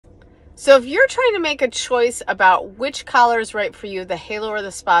So if you're trying to make a choice about which collar is right for you, the Halo or the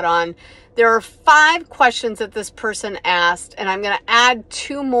SpotON, there are 5 questions that this person asked, and I'm going to add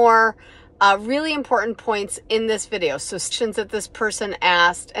 2 more really important points in this video. So questions that this person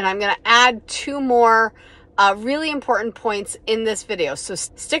asked, and I'm going to add 2 more really important points in this video. So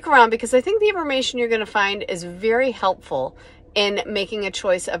stick around, because I think the information you're going to find is very helpful in making a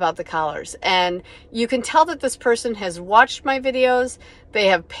choice about the collars. And you can tell that this person has watched my videos, they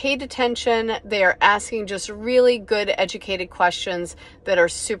have paid attention, they are asking just really good educated questions that are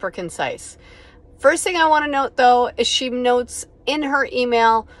super concise. First thing I want to note though is she notes in her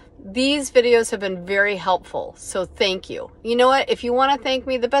email, these videos have been very helpful, so thank you. You know what, if you want to thank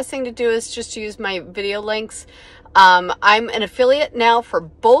me, the best thing to do is just to use my video links. I'm an affiliate now for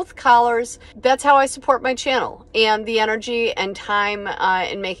both collars. That's how I support my channel and the energy and time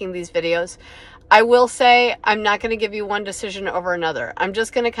in making these videos. I will say I'm not going to give you one decision over another. I'm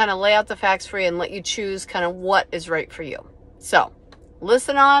just going to kind of lay out the facts for you and let you choose kind of what is right for you. So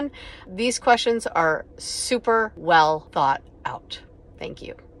listen on. These questions are super well thought out. Thank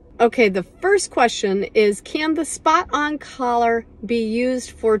you. Okay, the first question is, can the SpotON collar be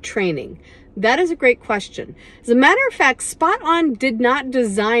used for training? That is a great question. As a matter of fact, SpotON did not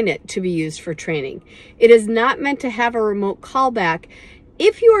design it to be used for training. It is not meant to have a remote callback.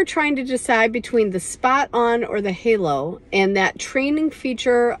 If you are trying to decide between the SpotON or the Halo and that training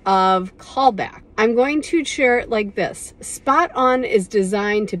feature of callback, I'm going to share it like this. SpotON is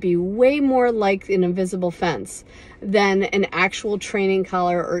designed to be way more like an invisible fence than an actual training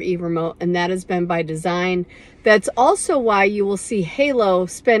collar or e-remote, and that has been by design. That's also why you will see Halo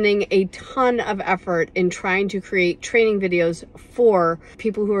spending a ton of effort in trying to create training videos for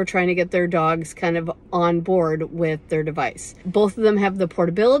people who are trying to get their dogs kind of on board with their device. Both of them have the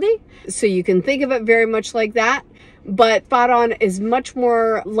portability, so you can think of it very much like that. But SpotON is much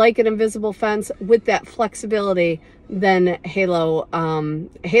more like an invisible fence with that flexibility than Halo.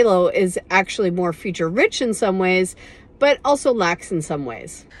 Halo is actually more feature rich in some ways, but also lacks in some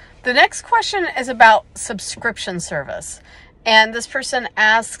ways. The next question is about subscription service. And this person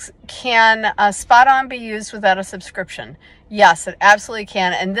asks, can SpotON be used without a subscription? Yes, it absolutely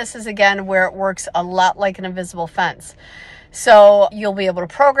can. And this is, again, where it works a lot like an invisible fence. So you'll be able to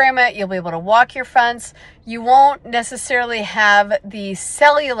program it. You'll be able to walk your fence. You won't necessarily have the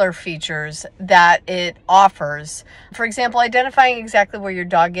cellular features that it offers. For example, identifying exactly where your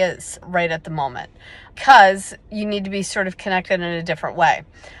dog is right at the moment, because you need to be sort of connected in a different way.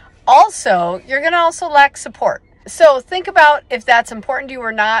 Also, you're going to also lack support. So think about if that's important to you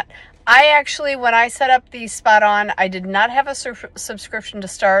or not. I actually, when I set up the SpotON, I did not have a subscription to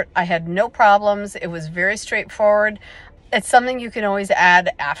start. I had no problems. It was very straightforward. It's something you can always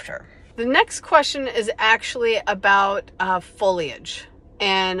add after. The next question is actually about foliage.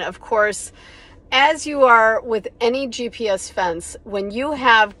 And of course, as you are with any GPS fence, when you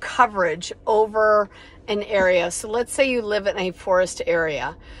have coverage over an area, so let's say you live in a forest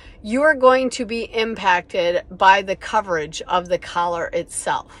area, you are going to be impacted by the coverage of the collar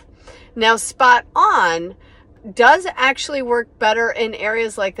itself. Now, SpotON does actually work better in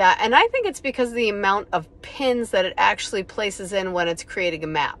areas like that, and I think it's because of the amount of pins that it actually places in when it's creating a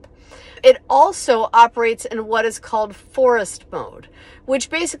map. It also operates in what is called forest mode, which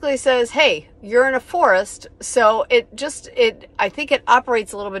basically says, hey, you're in a forest, so I think it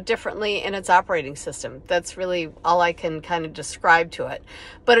operates a little bit differently in its operating system. That's really all I can kind of describe to it.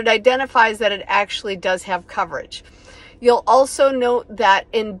 But it identifies that it actually does have coverage. You'll also note that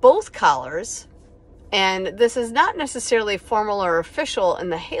in both collars, and this is not necessarily formal or official in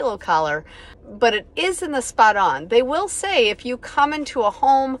the Halo collar, but it is in the SpotON. They will say if you come into a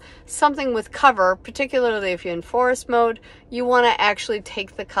home, something with cover, particularly if you're in forest mode, you want to actually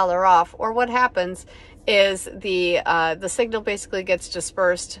take the collar off. Or what happens is the signal basically gets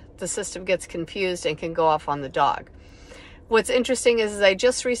dispersed, the system gets confused and can go off on the dog. What's interesting is I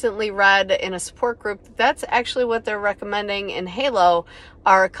just recently read in a support group that's actually what they're recommending in Halo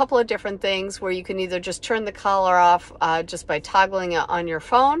are a couple of different things where you can either just turn the collar off just by toggling it on your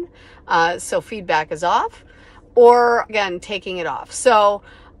phone, so feedback is off, or again, taking it off. So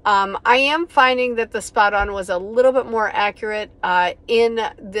I am finding that the SpotON was a little bit more accurate in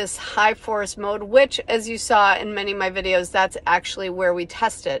this high forest mode, which, as you saw in many of my videos, that's actually where we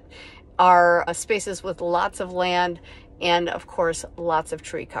test it, are spaces with lots of land and of course, lots of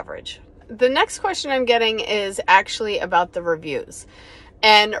tree coverage. The next question I'm getting is actually about the reviews.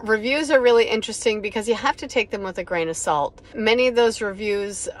 And reviews are really interesting because you have to take them with a grain of salt. Many of those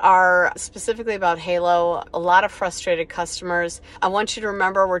reviews are specifically about Halo, a lot of frustrated customers. I want you to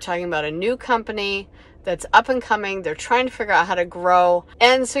remember we're talking about a new company that's up and coming. They're trying to figure out how to grow.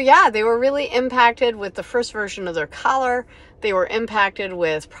 And so, yeah, they were really impacted with the first version of their collar. They were impacted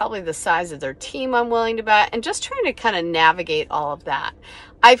with probably the size of their team, I'm willing to bet, and just trying to kind of navigate all of that.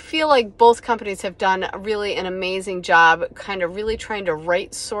 I feel like both companies have done really an amazing job kind of really trying to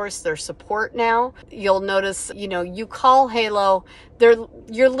right source their support now. You'll notice, you know, you call Halo,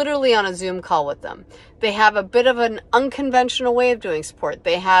 you're literally on a Zoom call with them. They have a bit of an unconventional way of doing support.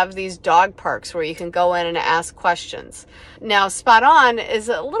 They have these dog parks where you can go in and ask questions. Now, SpotON is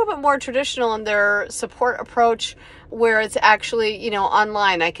a little bit more traditional in their support approach, where it's actually, you know,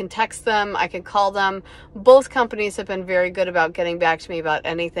 online. I can text them, I can call them. Both companies have been very good about getting back to me about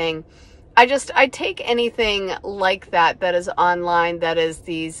anything. I take anything like that is online, that is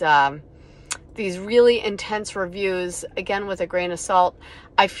these really intense reviews, again, with a grain of salt.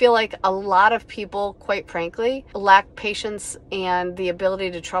 I feel like a lot of people, quite frankly, lack patience and the ability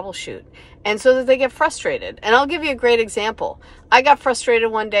to troubleshoot. And so that they get frustrated. And I'll give you a great example. I got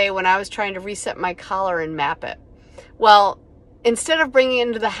frustrated one day when I was trying to reset my collar and map it. Well, instead of bringing it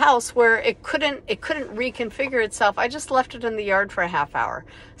into the house where it couldn't reconfigure itself, I just left it in the yard for a half hour.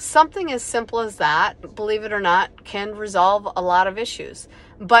 Something as simple as that, believe it or not, can resolve a lot of issues.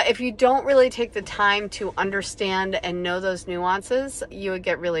 But if you don't really take the time to understand and know those nuances, you would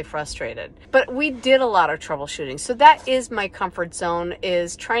get really frustrated. But we did a lot of troubleshooting. So that is my comfort zone,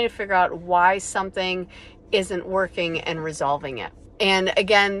 is trying to figure out why something isn't working and resolving it. And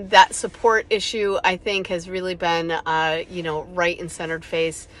again, that support issue, I think, has really been, you know, right and centered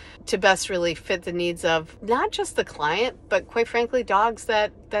face to best really fit the needs of not just the client, but quite frankly, dogs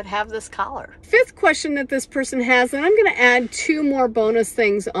that have this collar. Fifth question that this person has, and I'm going to add 2 more bonus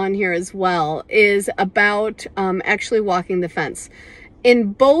things on here as well, is about actually walking the fence.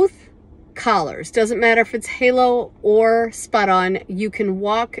 In both collars, doesn't matter if it's Halo or SpotON, you can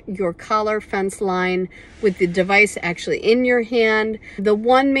walk your collar fence line with the device actually in your hand. The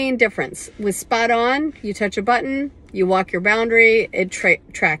one main difference with SpotON, you touch a button, you walk your boundary, it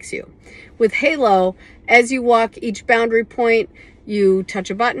tracks you. With Halo, as you walk each boundary point, you touch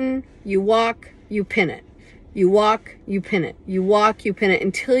a button, you walk, you pin it. You walk, you pin it. You walk, you pin it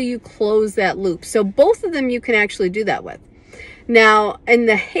until you close that loop. So both of them you can actually do that with. Now, in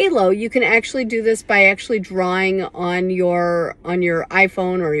the Halo, you can actually do this by actually drawing on your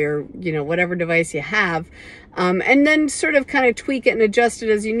iPhone or your, you know, whatever device you have, and then sort of kind of tweak it and adjust it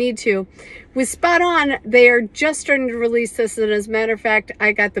as you need to. With SpotON, they are just starting to release this, and as a matter of fact,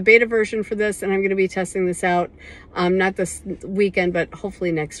 I got the beta version for this, and I'm going to be testing this out, not this weekend, but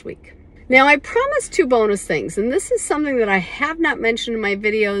hopefully next week. Now, I promised 2 bonus things, and this is something that I have not mentioned in my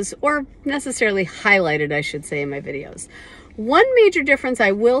videos, or necessarily highlighted, I should say, in my videos. One major difference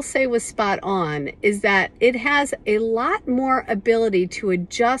I will say with SpotON is that it has a lot more ability to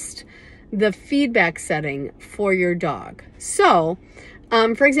adjust the feedback setting for your dog. So,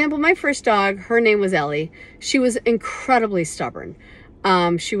 for example, my first dog, her name was Ellie. She was incredibly stubborn.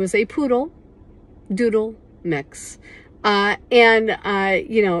 She was a poodle, doodle mix. You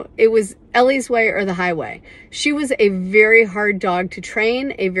know, it was Ellie's way or the highway. She was a very hard dog to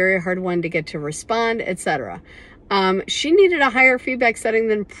train, a very hard one to get to respond, etc. She needed a higher feedback setting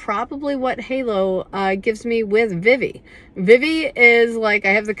than probably what Halo gives me with Vivi. Vivi is like,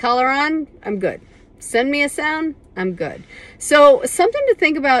 I have the collar on, I'm good. Send me a sound, I'm good. So something to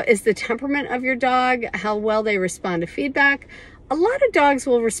think about is the temperament of your dog, how well they respond to feedback. A lot of dogs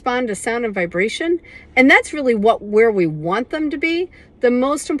will respond to sound and vibration, and that's really where we want them to be. The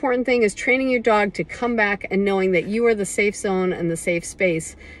most important thing is training your dog to come back and knowing that you are the safe zone and the safe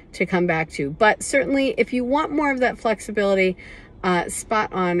space to come back to. But certainly, if you want more of that flexibility,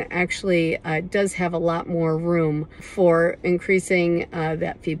 SpotON actually does have a lot more room for increasing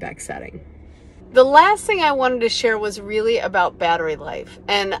that feedback setting. The last thing I wanted to share was really about battery life.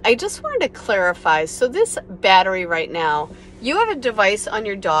 And I just wanted to clarify. So this battery right now, you have a device on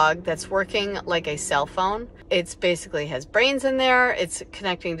your dog that's working like a cell phone. It's basically has brains in there. It's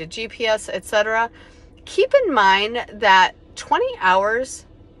connecting to GPS, etc. Keep in mind that 20 hours,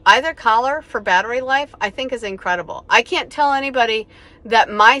 either collar for battery life, I think is incredible. I can't tell anybody that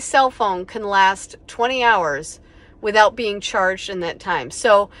my cell phone can last 20 hours without being charged in that time.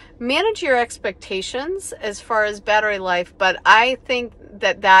 So manage your expectations as far as battery life, but I think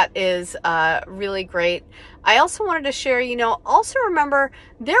that that is really great. I also wanted to share, you know, also remember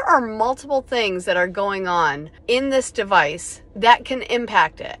there are multiple things that are going on in this device that can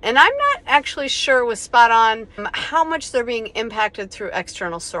impact it. And I'm not actually sure with SpotON how much they're being impacted through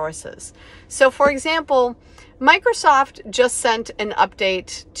external sources. So for example, Microsoft just sent an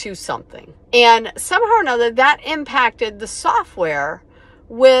update to something, and somehow or another that impacted the software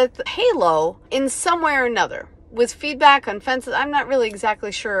with halo in some way or another. With feedback on fences, I'm not really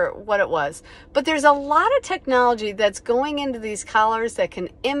exactly sure what it was, but there's a lot of technology that's going into these collars that can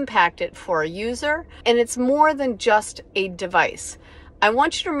impact it for a user, and it's more than just a device. I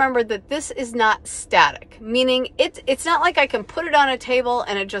want you to remember that this is not static, meaning it's not like I can put it on a table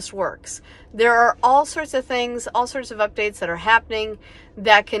and it just works. There are all sorts of things, all sorts of updates that are happening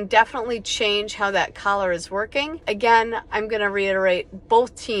that can definitely change how that collar is working. Again, I'm going to reiterate,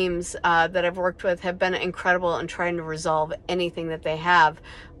 both teams that I've worked with have been incredible in trying to resolve anything that they have.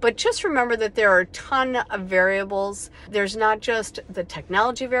 But just remember that there are a ton of variables. There's not just the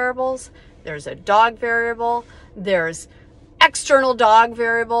technology variables, there's a dog variable, there's external dog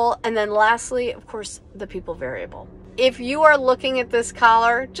variable, and then lastly, of course, the people variable. If you are looking at this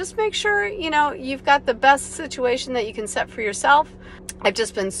collar, just make sure, you've got the best situation that you can set for yourself. I've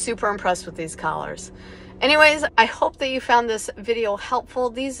just been super impressed with these collars. Anyways, I hope that you found this video helpful.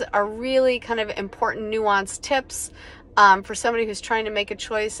 These are really kind of important, nuanced tips for somebody who's trying to make a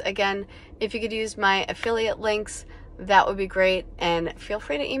choice. Again, if you could use my affiliate links, that would be great. And feel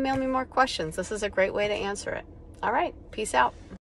free to email me more questions. This is a great way to answer it. All right, peace out.